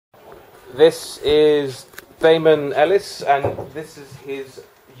This is Damon Ellis, and this is his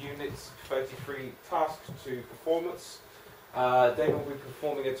Unit 33 task to performance. Damon will be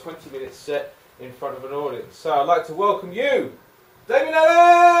performing a 20-minute set in front of an audience. So I'd like to welcome you, Damon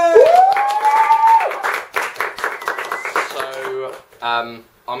Ellis! So, I'm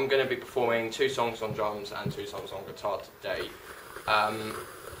going to be performing 2 songs on drums and 2 songs on guitar today.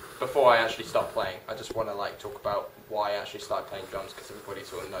 Before I actually start playing, I just want to talk about why I actually started playing drums, because everybody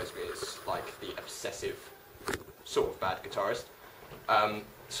sort of knows me as the obsessive sort of bad guitarist.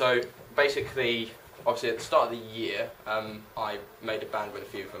 So basically, obviously at the start of the year, I made a band with a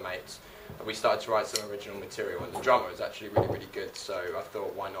few of my mates, and we started to write some original material, and the drummer was actually really good, so I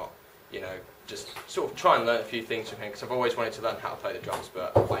thought, why not, just sort of try and learn a few things from him, because I've always wanted to learn how to play the drums,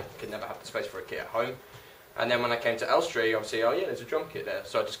 but I could never have the space for a kit at home. And then when I came to Elstree, obviously, oh yeah, there's a drum kit there,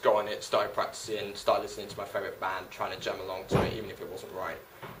 so I just got on it, started practicing, started listening to my favourite band, trying to jam along to it, even if it wasn't right.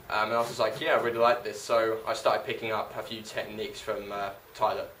 And I was just like, yeah, I really like this, so I started picking up a few techniques from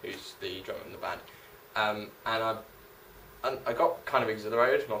Tyler, who's the drummer in the band. And I got kind of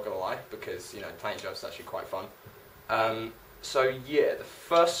exhilarated, not gonna lie, because playing drums is actually quite fun. So yeah, the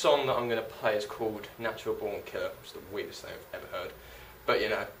first song that I'm gonna play is called Natural Born Killer, which is the weirdest thing I've ever heard. But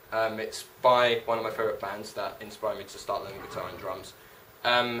it's by one of my favourite bands that inspired me to start learning guitar and drums.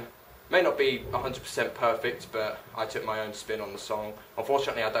 May not be 100% perfect, but I took my own spin on the song.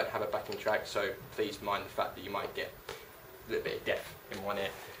 Unfortunately, I don't have a backing track, so please mind the fact that you might get a little bit of deaf in one ear.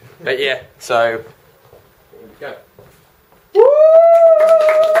 But yeah, so here we go.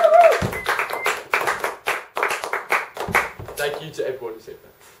 Thank you to everyone who said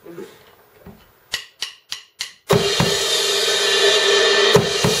that.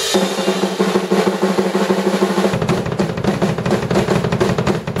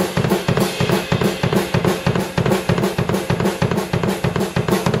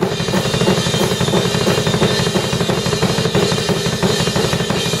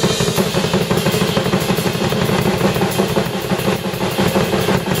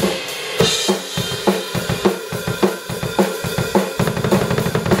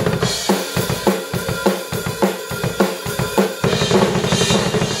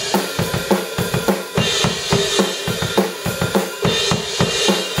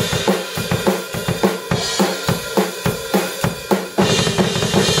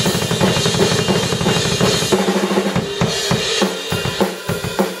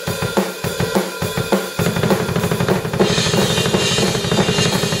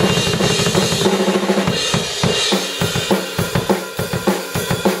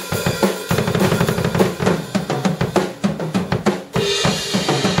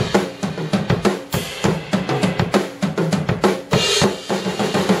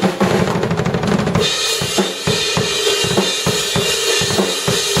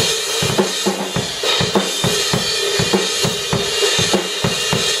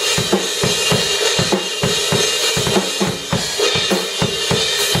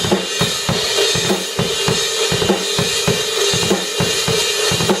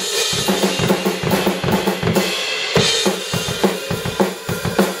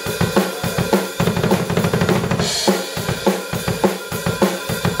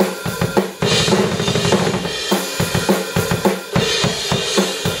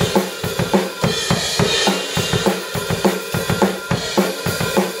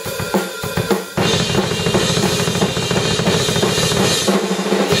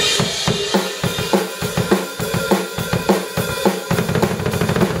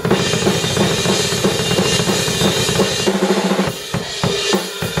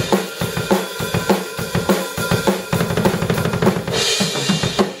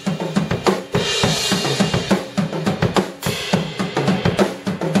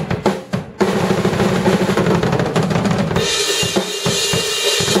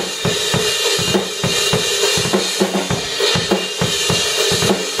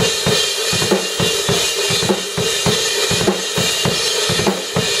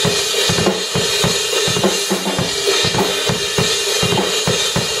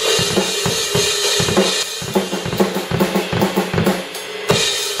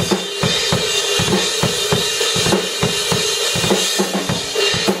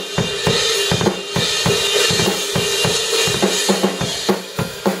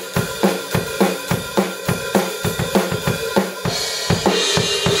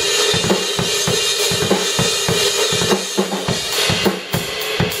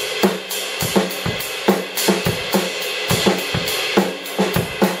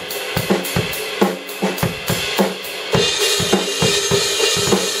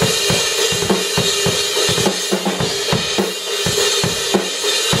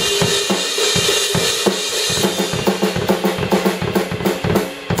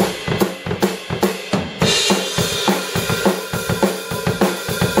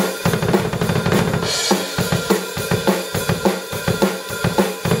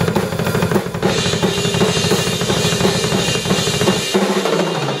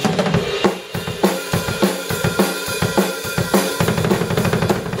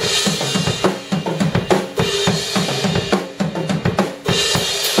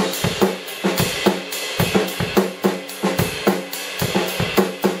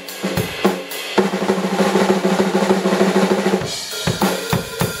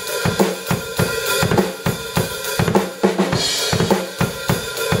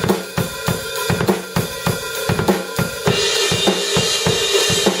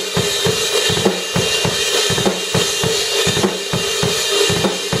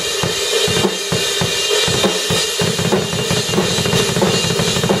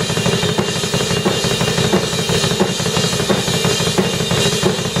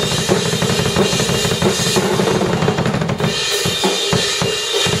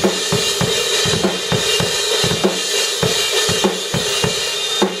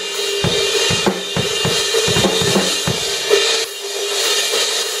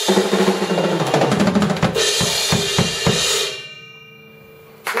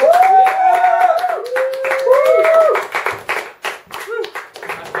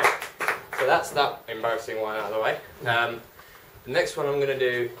 that's that embarrassing one out of the way. The next one I'm going to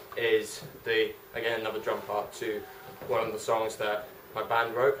do is again another drum part to one of the songs that my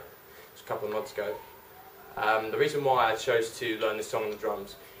band wrote just a couple of months ago. The reason why I chose to learn this song on the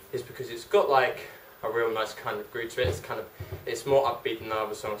drums is because it's got like a real nice kind of groove to it. It's more upbeat than the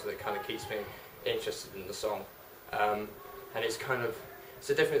other songs, so it kind of keeps me interested in the song. And it's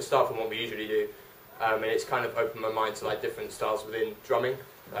a different style from what we usually do, and it's kind of opened my mind to like different styles within drumming.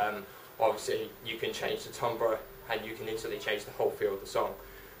 Obviously, you can change the timbre, and you can instantly change the whole feel of the song,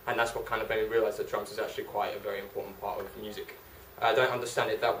 and that's what kind of made me realise that drums is actually quite a very important part of music. I don't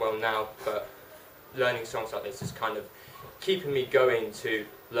understand it that well now, but learning songs like this is kind of keeping me going to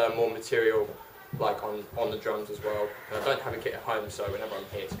learn more material, like on the drums as well. And I don't have a kit at home, so whenever I'm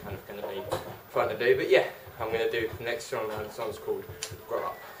here, it's kind of going to be fun to do. But yeah, I'm going to do the next song now. The song's called Grow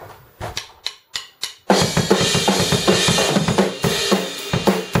Up.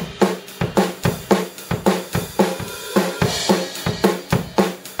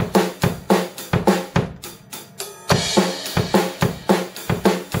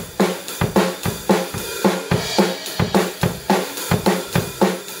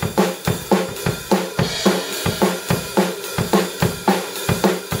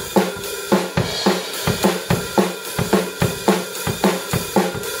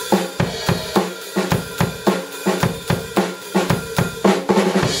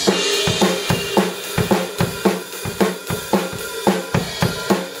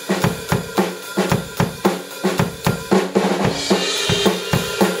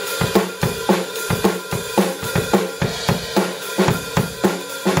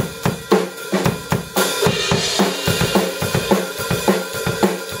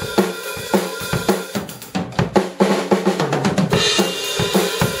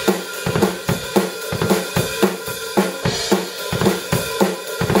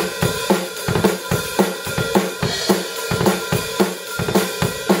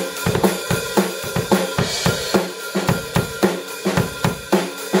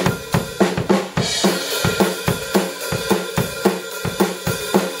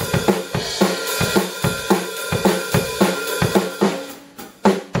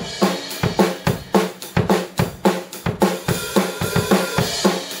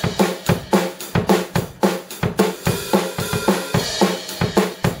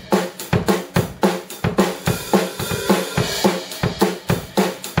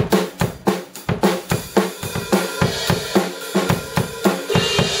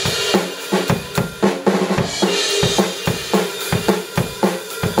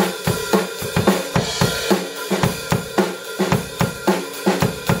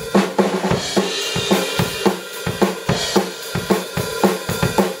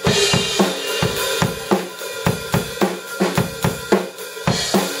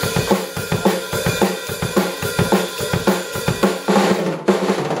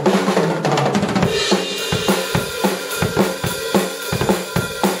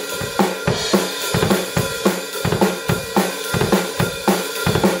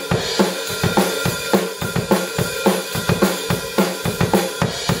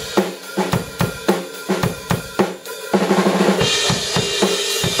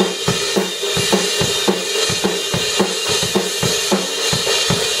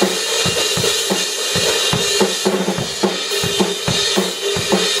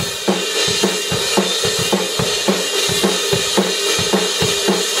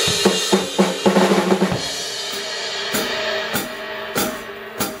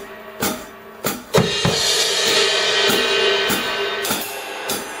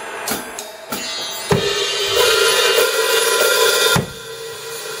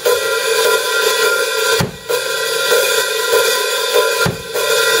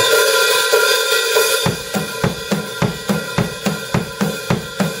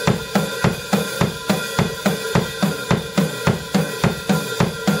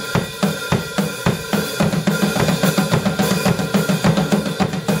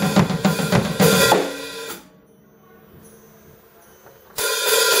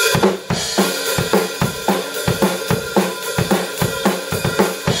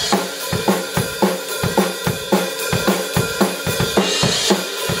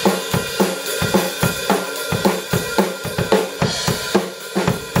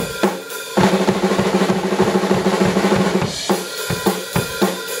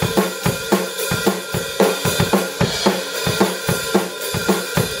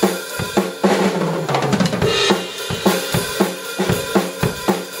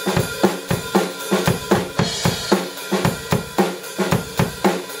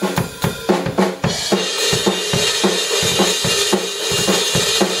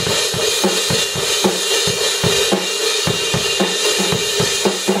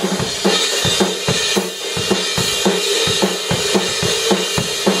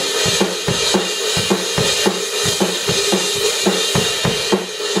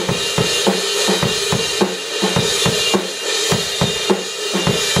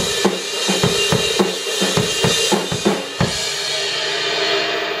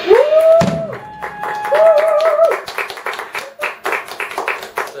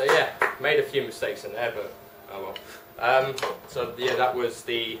 So yeah, made a few mistakes in there, but oh well. So yeah, that was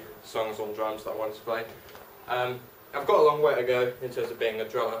the songs on drums that I wanted to play. I've got a long way to go in terms of being a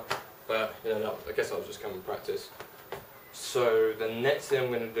drummer, but you know, no, I guess I'll just come and practice. So the next thing I'm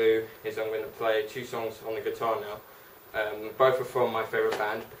going to do is I'm going to play 2 songs on the guitar now. Both are from my favourite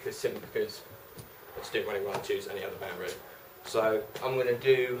band, simply because I just didn't really want to choose any other band really. So I'm going to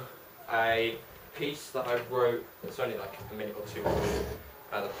do a piece that I wrote, it's only like a minute or 2 long.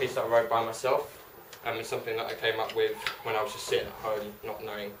 The piece that I wrote by myself. It's something that I came up with when I was just sitting at home, not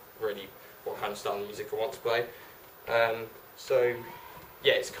knowing really what kind of style of music I want to play. So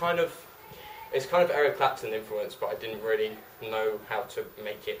yeah, it's kind of Eric Clapton influence, but I didn't really know how to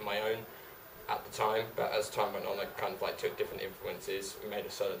make it my own at the time. But as time went on, I kind of like took different influences, made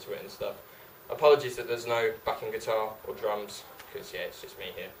a solo to it and stuff. Apologies that there's no backing guitar or drums, because yeah, it's just me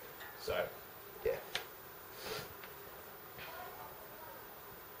here. So yeah.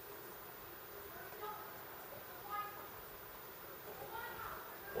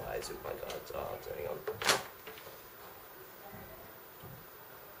 Why isn't my guitar turning on?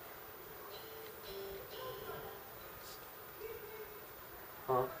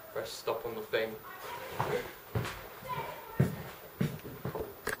 Press stop on the thing.